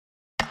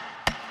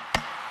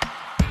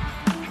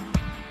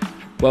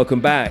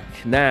Welcome back.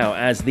 Now,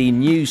 as the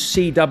new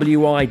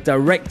CWI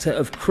Director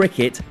of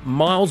Cricket,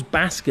 Miles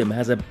Bascombe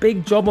has a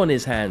big job on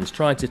his hands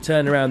trying to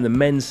turn around the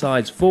men's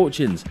side's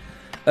fortunes.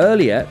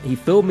 Earlier, he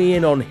filled me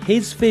in on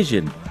his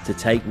vision to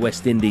take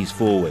West Indies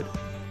forward.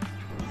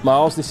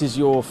 Miles, this is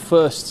your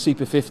first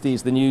Super 50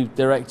 as the new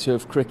Director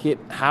of Cricket.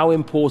 How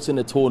important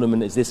a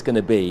tournament is this going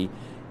to be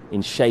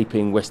in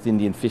shaping West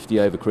Indian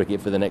 50-over cricket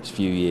for the next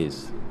few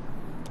years?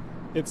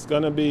 It's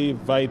going to be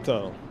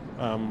vital.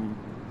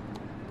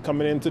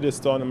 Coming into this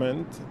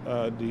tournament,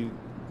 the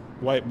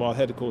white ball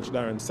head coach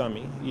Darren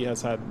Sammy, he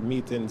has had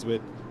meetings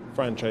with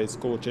franchise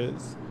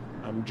coaches.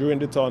 During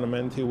the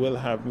tournament, he will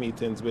have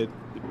meetings with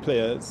the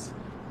players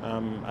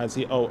as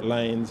he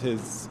outlines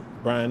his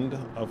brand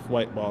of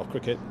white ball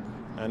cricket,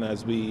 and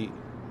as we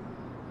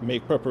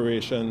make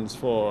preparations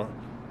for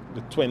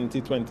the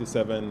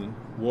 2027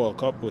 World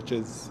Cup, which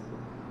is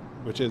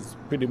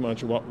pretty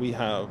much what we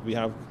have. We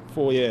have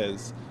 4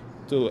 years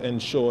to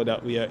ensure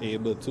that we are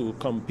able to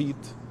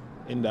compete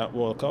in that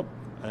World Cup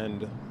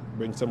and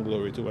bring some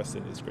glory to West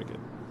Indies cricket.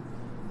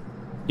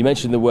 You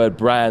mentioned the word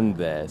brand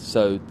there,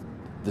 so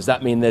does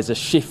that mean there's a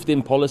shift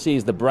in policy?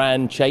 Is the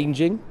brand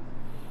changing?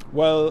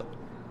 Well,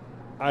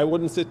 I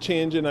wouldn't say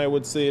changing, I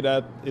would say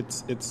that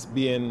it's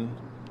being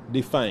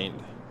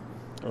defined,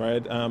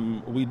 right?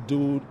 We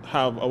do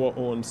have our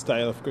own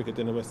style of cricket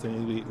in the West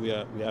Indies. We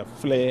have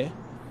flair,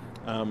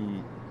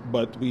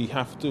 but we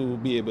have to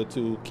be able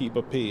to keep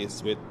a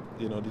pace with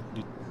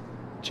the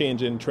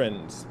changing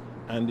trends.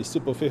 And the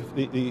Super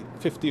 50, the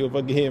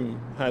 50-over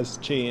game has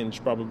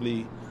changed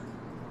probably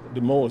the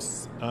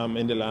most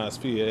in the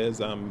last few years,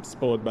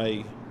 spurred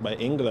by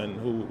England,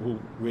 who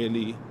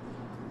really,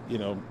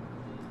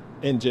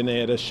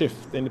 engineered a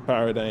shift in the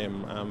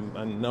paradigm.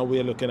 And now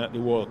we're looking at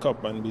the World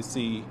Cup and we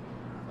see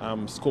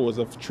scores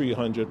of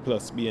 300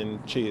 plus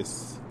being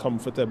chased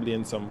comfortably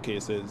in some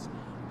cases.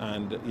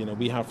 And,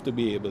 we have to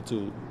be able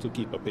to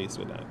keep a pace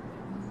with that.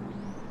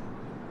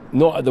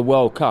 Not at the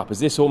World Cup.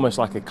 Is this almost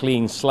like a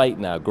clean slate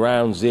now,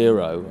 ground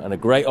zero, and a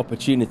great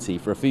opportunity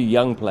for a few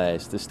young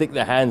players to stick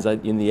their hands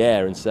in the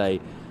air and say,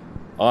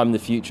 I'm the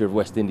future of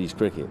West Indies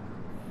cricket?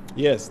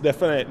 Yes,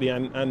 definitely,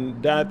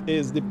 and that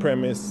is the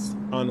premise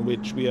on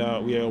which we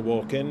are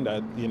working.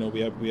 That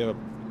we are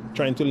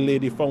trying to lay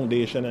the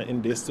foundation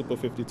in this Super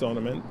 50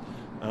 tournament.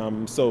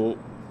 So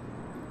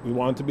we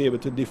want to be able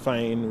to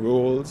define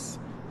roles.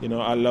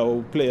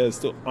 Allow players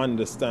to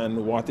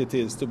understand what it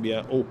is to be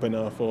an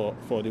opener for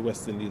the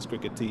West Indies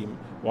cricket team,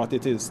 what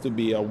it is to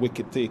be a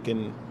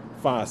wicket-taking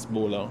fast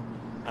bowler,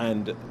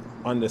 and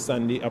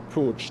understand the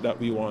approach that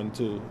we want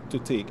to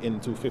take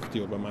into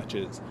 50-over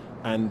matches.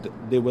 And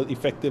they will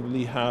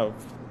effectively have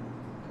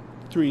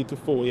 3 to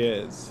 4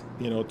 years,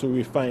 to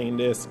refine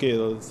their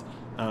skills,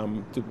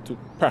 to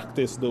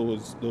practice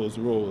those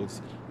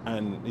roles,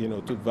 and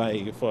to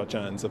vie for a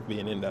chance of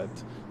being in that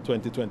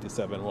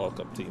 2027 World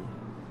Cup team.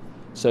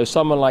 So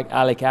someone like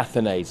Alick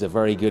Athanaze is a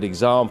very good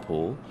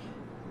example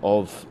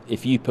of,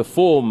 if you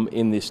perform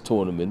in this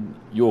tournament,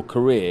 your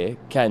career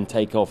can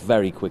take off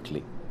very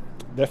quickly.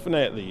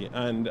 Definitely,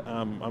 and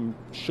I'm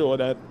sure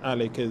that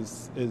Alick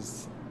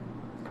is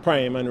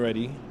prime and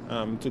ready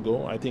to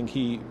go. I think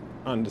he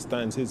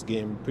understands his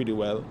game pretty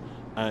well,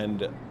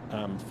 and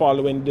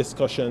following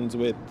discussions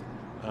with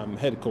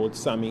head coach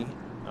Sammy,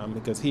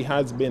 because he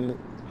has been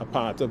a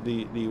part of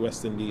the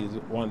West Indies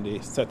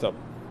one-day setup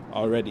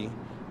already,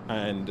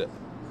 and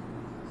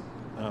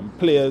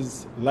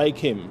players like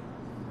him,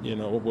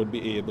 would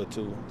be able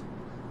to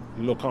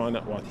look on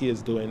at what he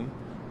is doing,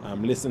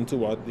 listen to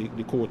what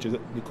the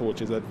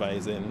coach is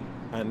advising,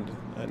 and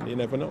you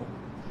never know.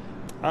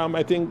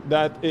 I think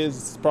that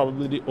is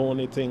probably the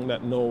only thing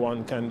that no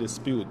one can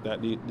dispute,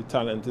 that the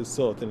talent is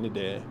certainly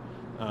there.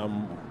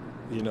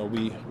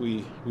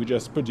 We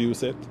just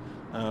produce it,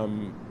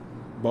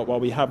 but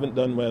what we haven't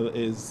done well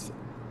is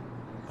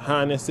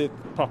harness it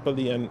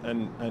properly and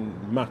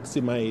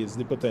maximize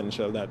the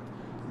potential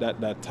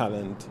that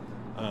talent.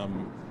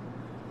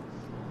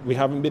 We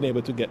haven't been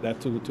able to get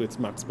that to its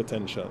max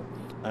potential,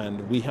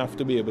 and we have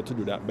to be able to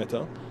do that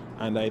better.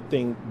 And I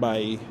think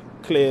by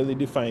clearly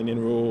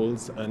defining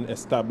roles and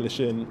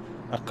establishing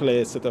a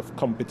clear set of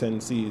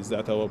competencies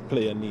that our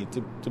player need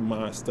to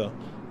master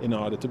in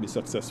order to be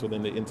successful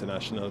in the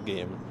international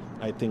game,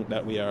 I think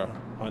that we are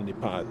on the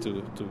path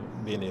to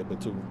being able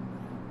to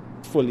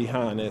fully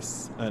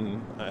harness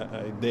and,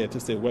 I dare to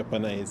say,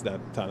 weaponize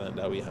that talent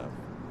that we have.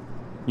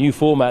 New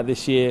format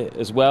this year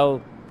as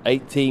well,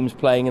 8 teams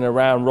playing in a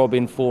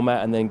round-robin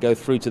format and then go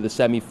through to the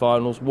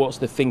semi-finals. What's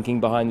the thinking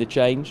behind the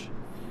change?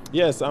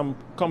 Yes,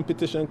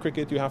 competition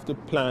cricket, you have to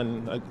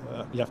plan.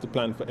 You have to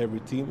plan for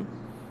every team,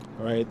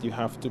 right? You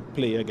have to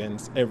play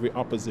against every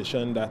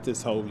opposition. That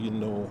is how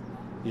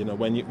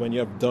when you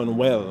have done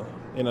well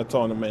in a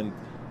tournament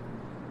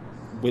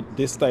with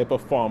this type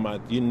of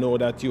format, you know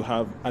that you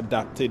have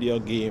adapted your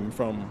game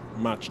from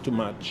match to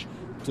match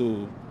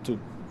to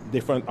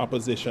different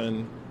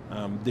opposition,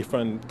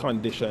 different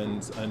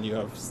conditions, and you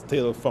have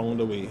still found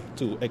a way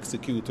to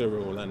execute a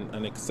role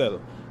and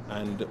excel.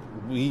 And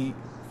we,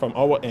 from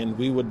our end,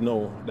 we would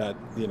know that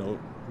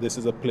this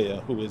is a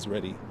player who is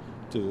ready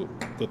to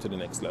go to the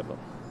next level.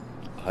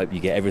 I hope you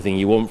get everything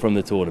you want from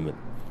the tournament.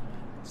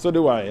 So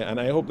do I, and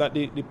I hope that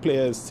the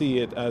players see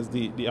it as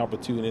the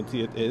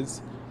opportunity it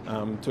is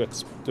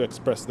to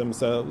express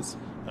themselves,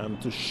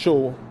 to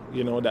show,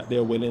 that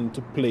they're willing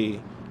to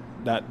play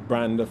that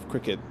brand of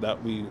cricket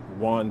that we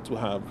want to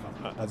have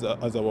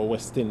as our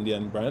West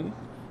Indian brand.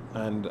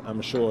 And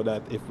I'm sure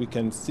that if we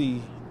can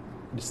see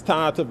the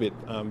start of it,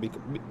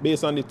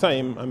 based on the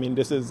time, I mean,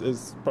 this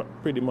is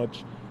pretty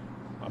much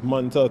a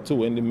month or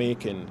two in the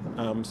making.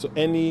 So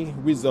any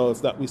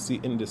results that we see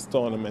in this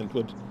tournament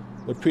would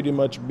pretty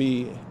much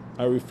be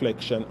a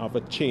reflection of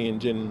a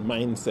change in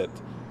mindset,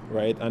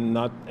 right? And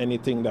not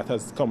anything that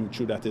has come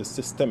through that is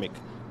systemic.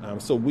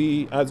 So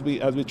as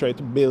we try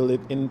to build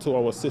it into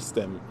our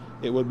system,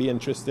 it will be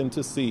interesting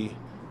to see,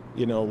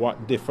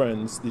 what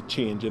difference the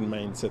change in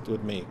mindset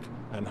would make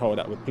and how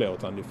that would play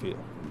out on the field.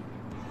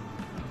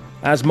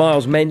 As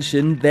Miles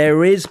mentioned,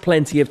 there is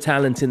plenty of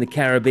talent in the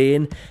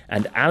Caribbean,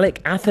 and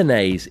Alick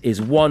Athanaze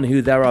is one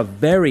who there are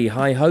very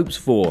high hopes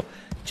for.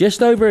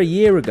 Just over a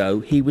year ago,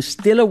 he was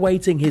still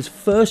awaiting his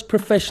first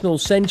professional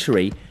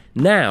century.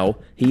 Now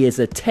he is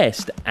a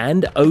Test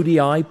and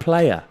ODI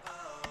player.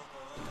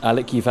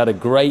 Alick, you've had a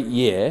great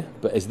year,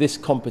 but is this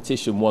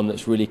competition one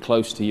that's really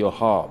close to your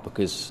heart?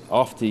 Because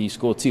after you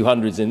scored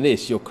 200s in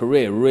this, your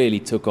career really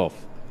took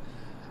off.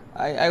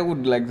 I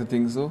would like to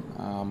think so.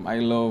 I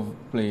love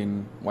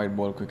playing white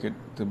ball cricket,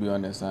 to be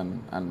honest,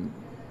 and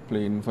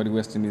playing for the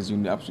West Indies, you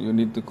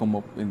need to come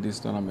up in this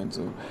tournament.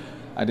 So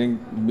I think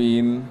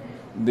being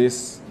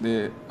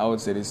I would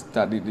say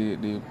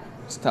the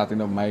starting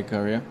of my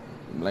career,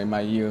 like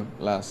my year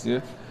last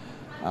year,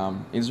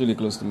 it's really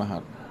close to my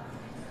heart.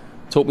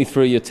 Talk me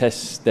through your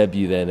Test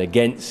debut then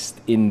against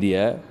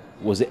India.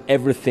 Was it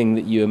everything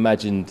that you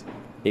imagined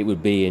it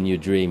would be in your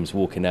dreams,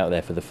 walking out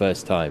there for the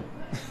first time?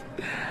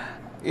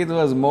 It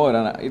was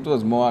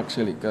more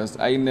actually, because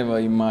I never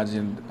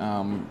imagined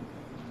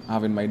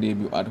having my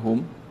debut at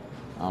home.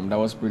 That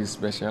was pretty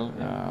special.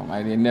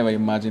 I never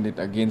imagined it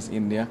against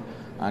India,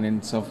 and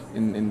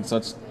in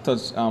such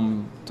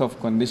tough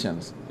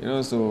conditions.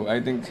 So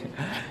I think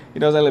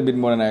it was a little bit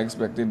more than I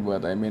expected.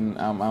 But I mean,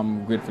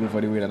 I'm grateful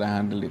for the way that I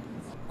handled it.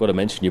 Got to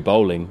mention your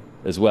bowling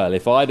as well.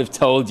 If I'd have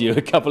told you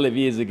a couple of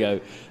years ago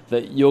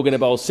that you're going to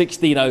bowl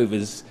 16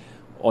 overs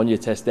on your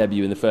Test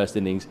debut in the first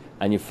innings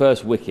and your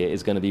first wicket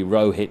is going to be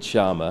Rohit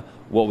Sharma,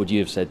 what would you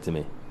have said to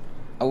me?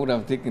 I would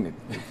have taken it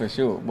for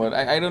sure, but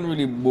I don't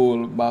really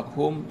bowl back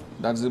home.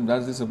 That's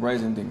the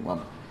surprising thing.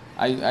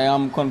 I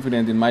am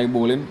confident in my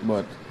bowling,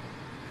 but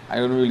I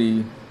don't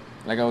really,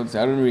 I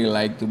don't really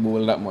like to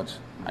bowl that much.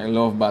 I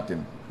love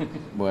batting,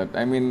 but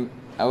I mean,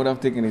 I would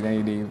have taken it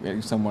any day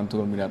if someone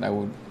told me that I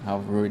would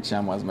have Rohit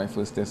Sharma as my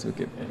first Test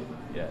wicket.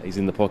 Yeah, he's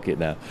in the pocket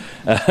now.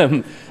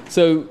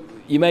 So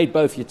you made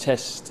both your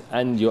Test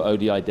and your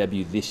ODI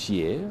debut this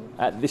year.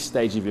 At this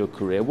stage of your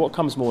career, what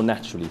comes more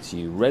naturally to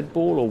you, red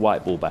ball or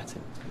white ball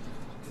batting?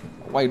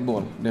 White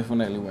ball,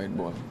 definitely white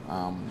ball.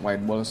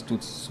 White ball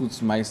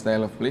suits my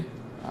style of play.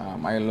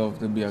 I love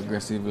to be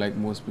aggressive like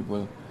most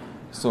people.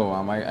 So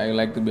I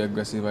like to be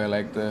aggressive. I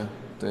like to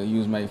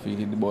use my feet,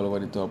 hit the ball over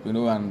the top,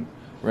 and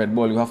red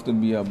ball, you have to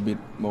be a bit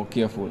more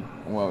careful.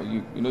 Well,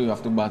 you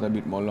have to bat a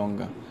bit more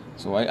longer.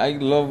 So I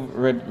love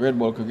red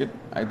ball cricket.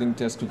 I think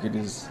Test cricket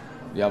is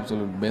the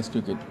absolute best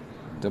cricket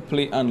to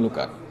play and look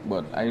at.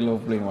 But I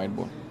love playing white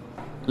ball.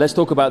 Let's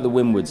talk about the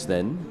Windwards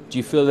then. Do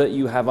you feel that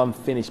you have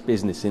unfinished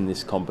business in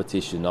this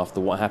competition after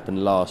what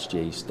happened last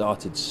year? You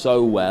started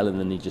so well and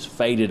then you just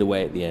faded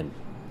away at the end.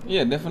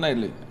 Yeah,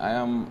 definitely. I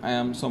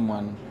am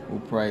someone who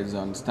prides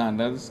on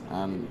standards,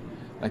 and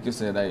like you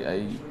said,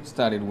 I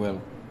started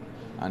well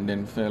and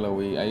then fell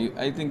away.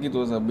 I think it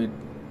was a bit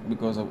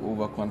because of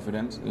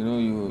overconfidence.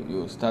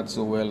 You start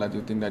so well that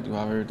you think that you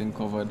have everything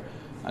covered,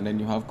 and then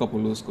you have a couple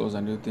low scores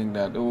and you think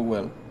that, oh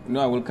well,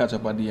 I will catch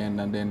up at the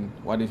end, and then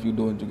what if you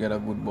don't, you get a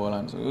good ball?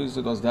 And so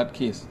it was that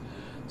case.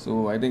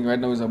 So I think right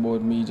now it's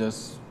about me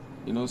just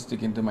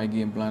sticking to my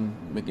game plan,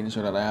 making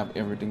sure that I have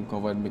everything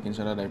covered, making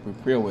sure that I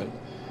prepare well,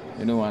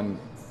 and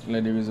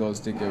let the results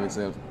take care of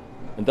itself.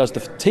 And does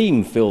the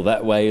team feel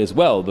that way as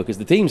well? Because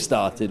the team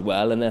started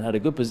well and then had a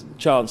good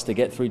chance to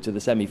get through to the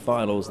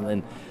semi-finals and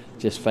then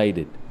just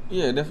faded.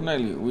 Yeah,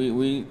 definitely.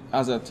 We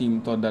as a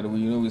team thought that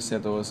we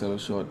set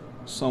ourselves short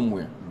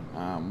somewhere.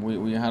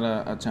 We had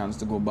a chance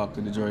to go back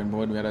to the drawing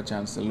board. We had a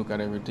chance to look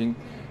at everything,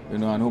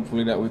 and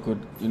hopefully that we could,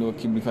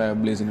 keep the fire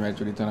blazing right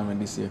through the tournament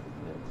this year.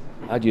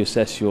 How do you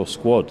assess your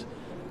squad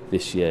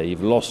this year?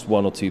 You've lost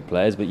one or two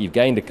players, but you've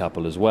gained a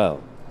couple as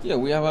well. Yeah,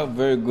 we have a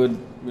very good,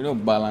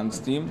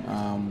 balanced team,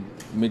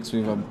 mixed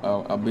with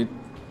a bit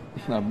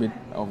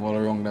of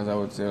all-arounders, I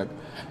would say,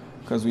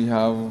 because we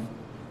have,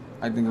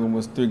 I think,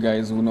 almost 3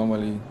 guys who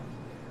normally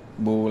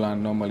bowl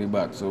and normally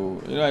bat.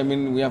 So,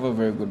 we have a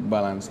very good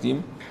balanced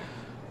team,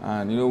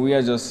 and we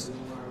are just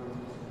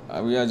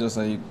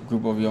a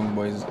group of young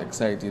boys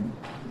excited,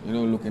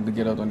 looking to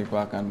get out on the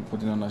park and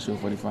putting on a show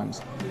for the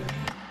fans.